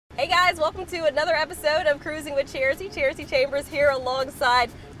guys, welcome to another episode of Cruising with Charity. Charity Chambers here alongside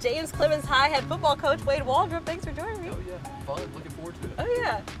James Clemens High Head football coach Wade Waldrop. Thanks for joining me. Oh yeah, fun. Looking forward to it. Oh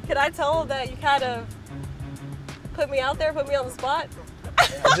yeah. Can I tell them that you kind of put me out there, put me on the spot?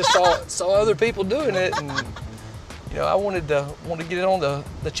 I just saw other people doing it, and you know, I wanted to get it on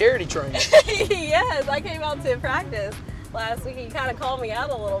the charity train. Yes, I came out to practice last week and you kind of called me out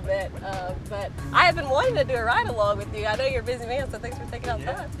a little bit, but I have been wanting to do a ride along with you. I know you're a busy man, so thanks for taking out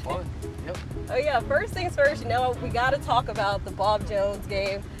time. Fun. Yep. Oh yeah, first things first, you know, we got to talk about the Bob Jones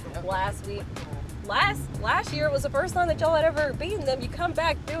game last week. Last year was the first time that y'all had ever beaten them. You come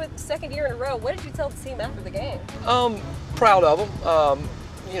back, do it the second year in a row. What did you tell the team after the game? Proud of them.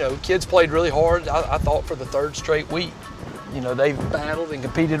 You know, kids played really hard. I thought for the third straight week. You know, they've battled and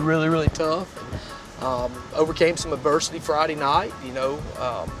competed really, really tough. Overcame some adversity Friday night. You know,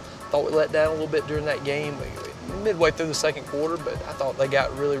 thought we let down a little bit during that game midway through the second quarter, but I thought they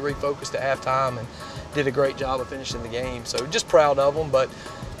got really refocused at halftime and did a great job of finishing the game. So just proud of them. But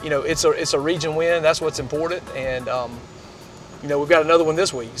you know, it's a region win. That's what's important. And you know, we've got another one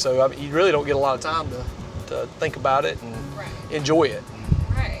this week, so I mean, you really don't get a lot of time to think about it and enjoy it.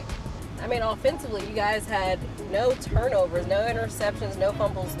 Right. I mean, offensively, you guys had no turnovers, no interceptions, no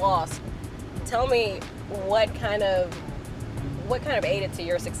fumbles lost. Tell me what kind of aided to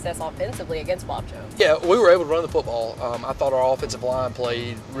your success offensively against Bob Jones? Yeah, we were able to run the football. I thought our offensive line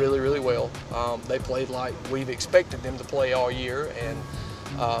played really, really well. They played like we've expected them to play all year, and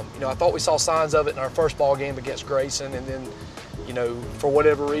you know, I thought we saw signs of it in our first ball game against Grayson, and then, you know, for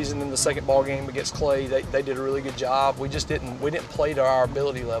whatever reason in the second ball game against Clay, they did a really good job. We didn't play to our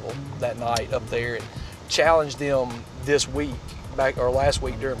ability level that night up there, and challenged them this week, last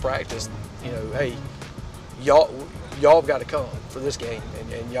week during practice. You know, hey, y'all have got to come for this game,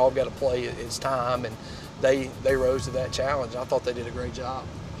 and y'all have got to play. It's time, and they rose to that challenge. I thought they did a great job.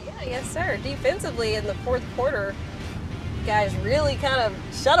 Yeah, yes, sir. Defensively in the fourth quarter, you guys really kind of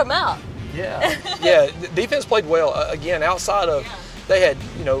shut them out. Yeah, yeah. The defense played well. Again, outside of, they had,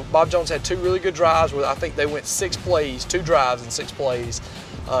 you know, Bob Jones had two really good drives where I think they went 6 plays, 2 drives and 6 plays,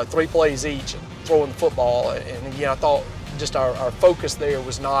 3 plays each, throwing the football. And again, I thought just our focus there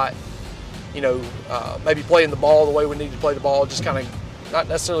was not, you know, maybe playing the ball the way we needed to play the ball, just kind of not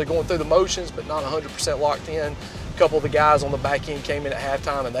necessarily going through the motions, but not 100% locked in. A couple of the guys on the back end came in at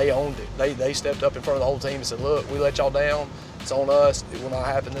halftime and they owned it. They stepped up in front of the whole team and said, look, we let y'all down. It's on us. It will not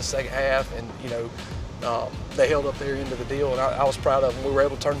happen this second half. And, you know, they held up their end of the deal, and I was proud of them. We were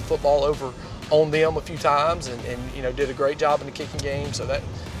able to turn the football over on them a few times and you know, did a great job in the kicking game. So that,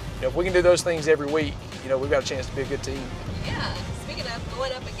 you know, if we can do those things every week, you know, we've got a chance to be a good team. Yeah. Speaking of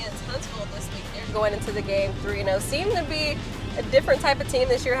going up against Huntsville this week, they're going into the game 3-0. Seem to be a different type of team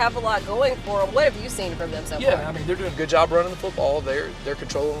this year, have a lot going for them. What have you seen from them so far? Yeah, I mean, they're doing a good job running the football. They're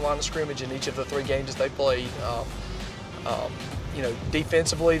controlling the line of scrimmage in each of the 3 games that they played. You know,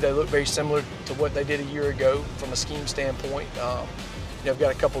 defensively, they look very similar to what they did a year ago from a scheme standpoint. You know, they've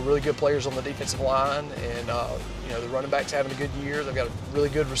got a couple of really good players on the defensive line, and you know, the running back's having a good year. They've got a really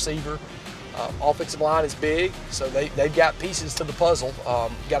good receiver. Offensive line is big, so they've got pieces to the puzzle.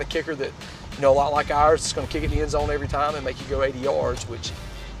 Got a kicker that, you know, a lot like ours, is going to kick it in the end zone every time and make you go 80 yards, which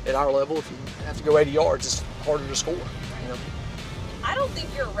at our level, if you have to go 80 yards, it's harder to score. You know? I don't think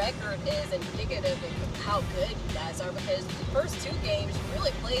your record is indicative of how good you guys are, because the first 2 games you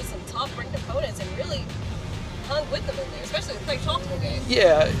really played some top-ranked opponents and really hung with them in there, especially the Clay-Chalkville game.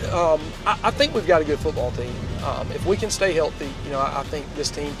 Yeah, I think we've got a good football team. If we can stay healthy, you know, I think this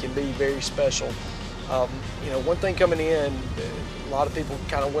team can be very special. You know, one thing coming in, a lot of people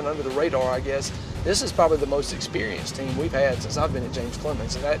kind of went under the radar, I guess. This is probably the most experienced team we've had since I've been at James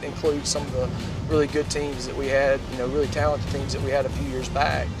Clemens, and that includes some of the really good teams that we had, you know, really talented teams that we had a few years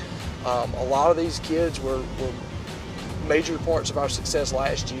back. A lot of these kids were major parts of our success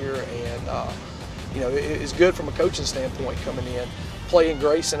last year, and you know, it's good from a coaching standpoint coming in. Playing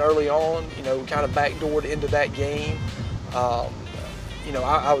Grayson early on, you know, kind of backdoored into that game. You know,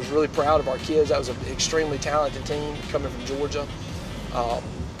 I was really proud of our kids. That was an extremely talented team coming from Georgia.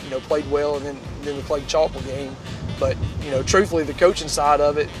 You know, played well, and then we played Chalkville game. But, you know, truthfully, the coaching side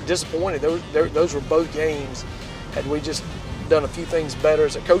of it, disappointed. Those were both games. Had we just done a few things better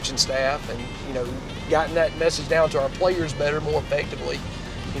as a coaching staff and, you know, gotten that message down to our players better, more effectively,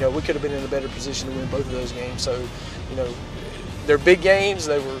 you know, we could have been in a better position to win both of those games. So, you know, they're big games.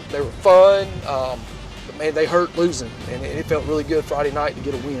 They were fun. But man, they hurt losing, and it felt really good Friday night to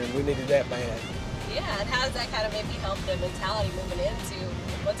get a win. We needed that bad. Yeah, and how does that kind of maybe help the mentality moving into,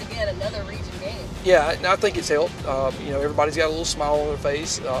 once again, another region game? Yeah, I think it's helped. You know, everybody's got a little smile on their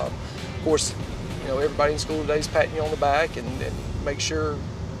face. Of course, you know, everybody in school today is patting you on the back and make sure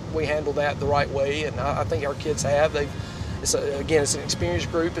we handle that the right way, and I think our kids have. Again, it's an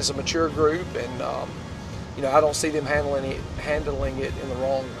experienced group, it's a mature group, and I don't see them handling it in the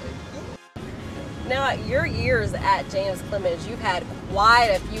wrong way. Now, your years at James Clemens, you've had quite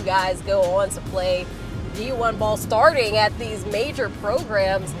a few guys go on to play D1 ball, starting at these major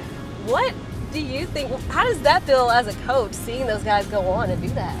programs. What do you think? How does that feel as a coach, seeing those guys go on and do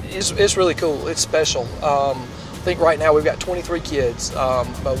that? It's really cool. It's special. I think right now we've got 23 kids. I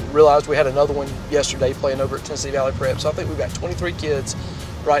realized we had another one yesterday playing over at Tennessee Valley Prep. So I think we've got 23 kids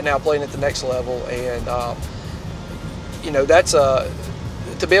right now playing at the next level, and that's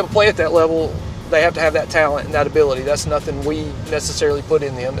to be able to play at that level, they have to have that talent and that ability. That's nothing we necessarily put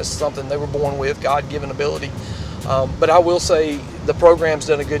in them. It's something they were born with, God-given ability. But I will say the program's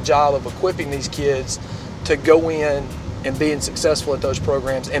done a good job of equipping these kids to go in and being successful at those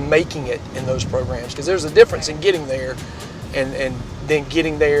programs and making it in those programs, because there's a difference in getting there and then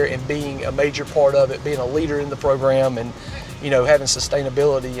getting there and being a major part of it, being a leader in the program, and having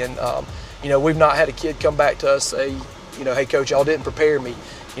sustainability. And we've not had a kid come back to us say, hey coach, y'all didn't prepare me.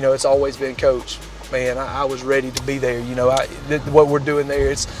 It's always been, coach, man, I was ready to be there. What we're doing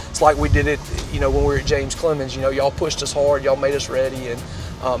there, it's like we did it, when we were at James Clemens. Y'all pushed us hard, y'all made us ready, and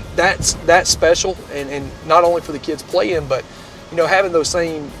that's special. And not only for the kids playing, but having those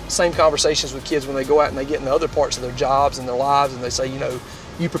same conversations with kids when they go out and they get in the other parts of their jobs and their lives, and they say,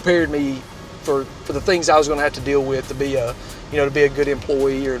 you prepared me for the things I was going to have to deal with to be a good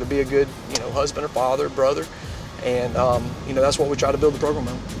employee, or to be a good husband or father, brother. And that's what we try to build the program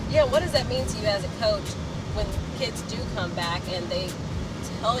on. Yeah, what does that mean to you as a coach when kids do come back and they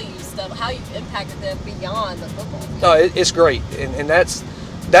tell you stuff, how you've impacted them beyond the football? No, it's great, and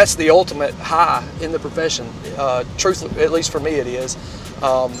that's the ultimate high in the profession. Truthfully, at least for me, it is.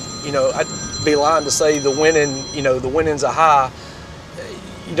 I'd be lying to say the winning's a high.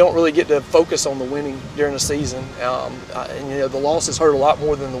 You don't really get to focus on the winning during the season, and the losses hurt a lot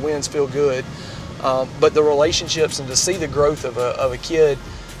more than the wins feel good. But the relationships, and to see the growth of a kid,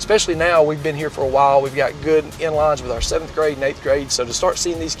 especially now, we've been here for a while, we've got good in-lines with our 7th grade and 8th grade, so to start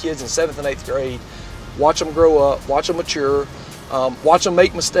seeing these kids in 7th and 8th grade, watch them grow up, watch them mature, watch them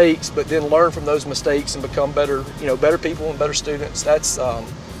make mistakes, but then learn from those mistakes and become better people and better students. That's, man,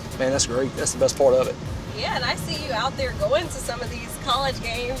 that's great. That's the best part of it. Yeah, and I see you out there going to some of these college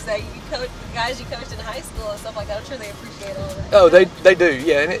games that you coach, the guys you coached in high school and stuff like that. I'm sure they appreciate all that. Oh, they do,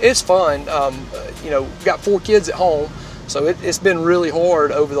 yeah, and it's fun. Got 4 kids at home, so it's been really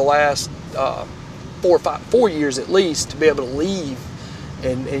hard over the last 4 years at least to be able to leave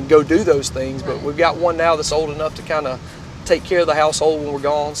and go do those things. But we've got one now that's old enough to kind of take care of the household when we're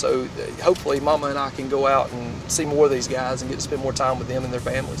gone. So hopefully Mama and I can go out and see more of these guys and get to spend more time with them and their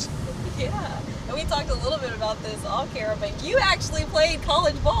families. Yeah. And we talked a little bit about this off camera, but you actually played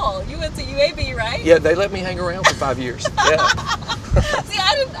college ball. You went to UAB, right? Yeah, they let me hang around for 5 years. Yeah. See,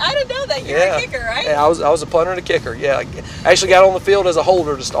 I didn't know that. You're a kicker, right? Yeah, I was a punter and a kicker. Yeah, I actually got on the field as a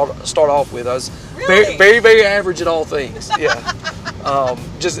holder to start off with. I was really? very, very average at all things. Yeah.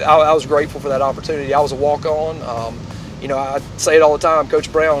 I was grateful for that opportunity. I was a walk-on. I say it all the time. Coach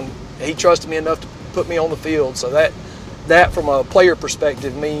Brown, he trusted me enough to put me on the field, so that from a player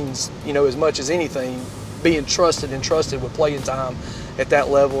perspective means, as much as anything, being trusted with playing time at that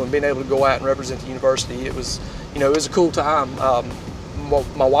level and being able to go out and represent the university. It was a cool time.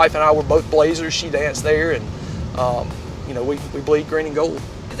 My wife and I were both Blazers. She danced there, and we bleed green and gold.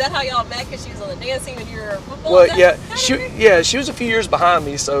 Is that how y'all met? Because she was on the dance team and you were football? Well, yeah, she was a few years behind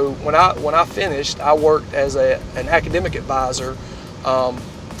me. So when I finished, I worked as an academic advisor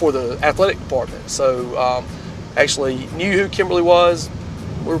for the athletic department. So actually knew who Kimberly was.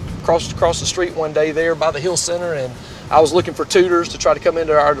 We were across the street one day there by the Hill Center, and I was looking for tutors to try to come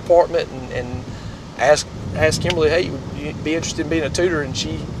into our department and ask Kimberly, hey, would you be interested in being a tutor? And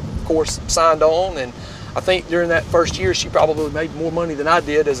she, of course, signed on. And I think during that first year, she probably made more money than I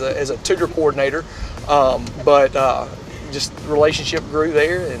did as a tutor coordinator. But just the relationship grew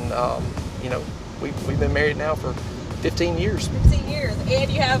there, and we've been married now for 15 years. 15 years,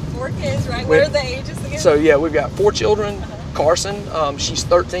 and you have 4 kids, right? What are the ages again? So yeah, we've got 4 children. Carson, she's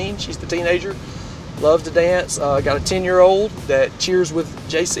 13, she's the teenager, loves to dance. Got a 10-year-old that cheers with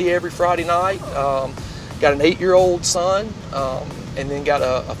JC every Friday night. Got an 8-year-old son, and then got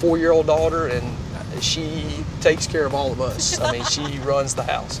a 4-year-old daughter, and she takes care of all of us. I mean, she runs the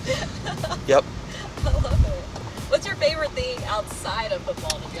house. Yep. I love it. What's your favorite thing outside of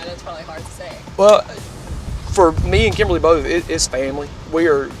football to do? I know it's probably hard to say. Well, for me and Kimberly both, it's family.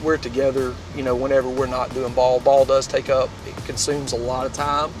 We're together, whenever we're not doing ball. Ball does take up, it consumes a lot of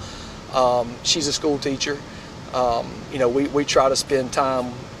time. She's a school teacher. We try to spend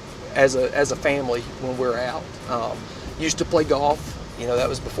time as a family when we're out. Used to play golf. You know, that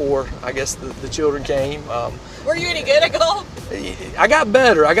was before, I guess, the children came. Were you any good at golf? I got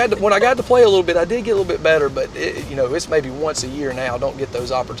better. When I got to play a little bit, I did get a little bit better, but you know, it's maybe once a year now. I don't get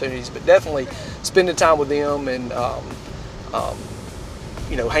those opportunities, but definitely spending time with them and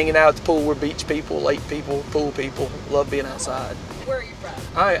you know, hanging out at the pool. We're beach people, lake people, pool people. Love being outside. Where are you from?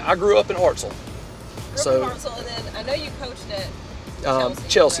 I grew up in Hartselle. Grew up in Huntsville, and then I know you coached at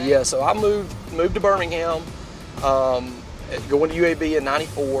Chelsea, right? yeah. So I moved to Birmingham, going to UAB in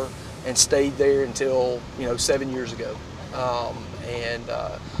 '94, and stayed there until, you know, 7 years ago. And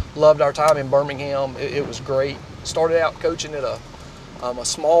loved our time in Birmingham. It was great. Started out coaching at a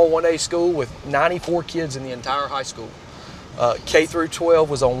small 1A school with 94 kids in the entire high school. K through 12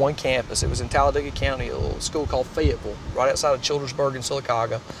 was on one campus. It was in Talladega County, a little school called Fayetteville, right outside of Childersburg and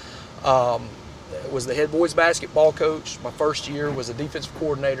Sylacauga. Was the head boys basketball coach. My first year was a defensive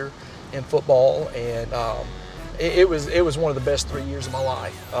coordinator in football, and it was one of the best 3 years of my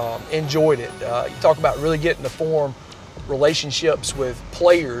life. Enjoyed it. You talk about really getting to form relationships with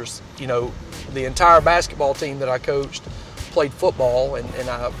players. You know, the entire basketball team that I coached played football, and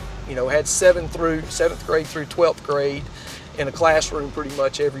I, you know, had 7th grade through 12th grade in a classroom pretty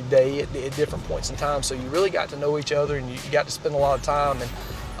much every day at different points in time. So you really got to know each other, and you got to spend a lot of time.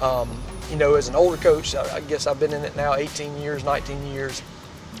 And you know, as an older coach, I guess I've been in it now 18 years, 19 years.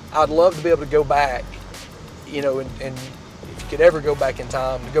 I'd love to be able to go back, you know, and if you could ever go back in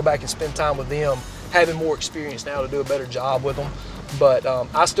time, to go back and spend time with them, having more experience now to do a better job with them. But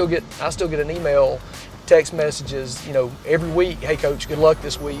I still get an email, text messages, you know, every week. Hey, coach, good luck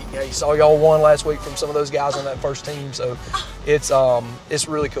this week. Hey, saw y'all won last week from some of those guys on that first team. So it's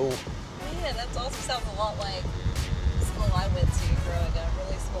really cool. Man, that's also sounds a lot like the school I went to growing up.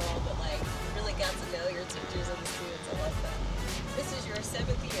 Really small, but like really got to know your teachers and the students. I love that. This is your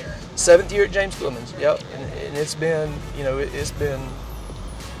 7th year. 7th year at James Clemens. Yep, and it's been, you know, it's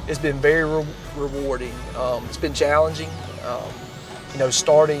been very rewarding. It's been challenging. You know,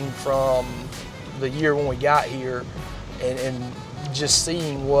 starting from the year when we got here, and just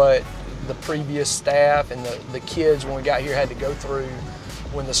seeing what the previous staff and the kids when we got here had to go through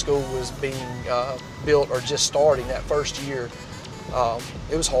when the school was being built or just starting that first year.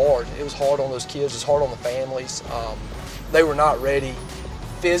 It was hard. It was hard on those kids. It was hard on the families. They were not ready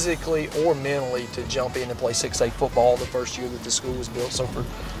physically or mentally to jump in and play 6A football the first year that the school was built. So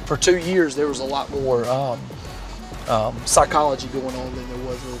for 2 years there was a lot more psychology going on than there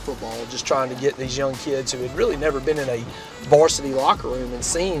was with football, just trying to get these young kids who had really never been in a varsity locker room and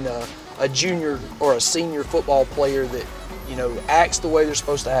seen a junior or a senior football player that, you know, acts the way they're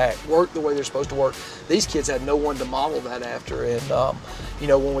supposed to act, work the way they're supposed to work. These kids had no one to model that after. And you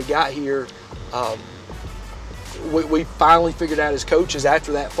know, when we got here, we finally figured out as coaches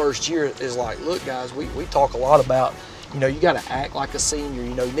after that first year is like, look guys, we talk a lot about, you know, you got to act like a senior,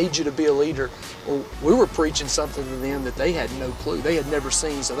 you know, need you to be a leader. Well, we were preaching something to them that they had no clue, they had never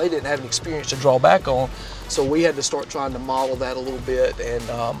seen, so they didn't have an experience to draw back on. So we had to start trying to model that a little bit. And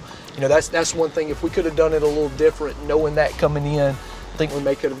you know, that's one thing. If we could have done it a little different, knowing that coming in, I think we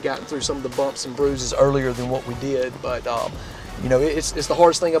may could have gotten through some of the bumps and bruises earlier than what we did. But you know, it's the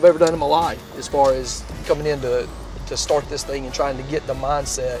hardest thing I've ever done in my life as far as coming in to start this thing and trying to get the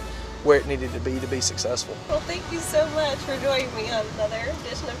mindset where it needed to be successful. Well, thank you so much for joining me on another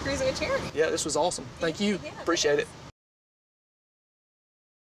edition of Cruising with Charity. Yeah, this was awesome. Thank you. Yeah, appreciate it.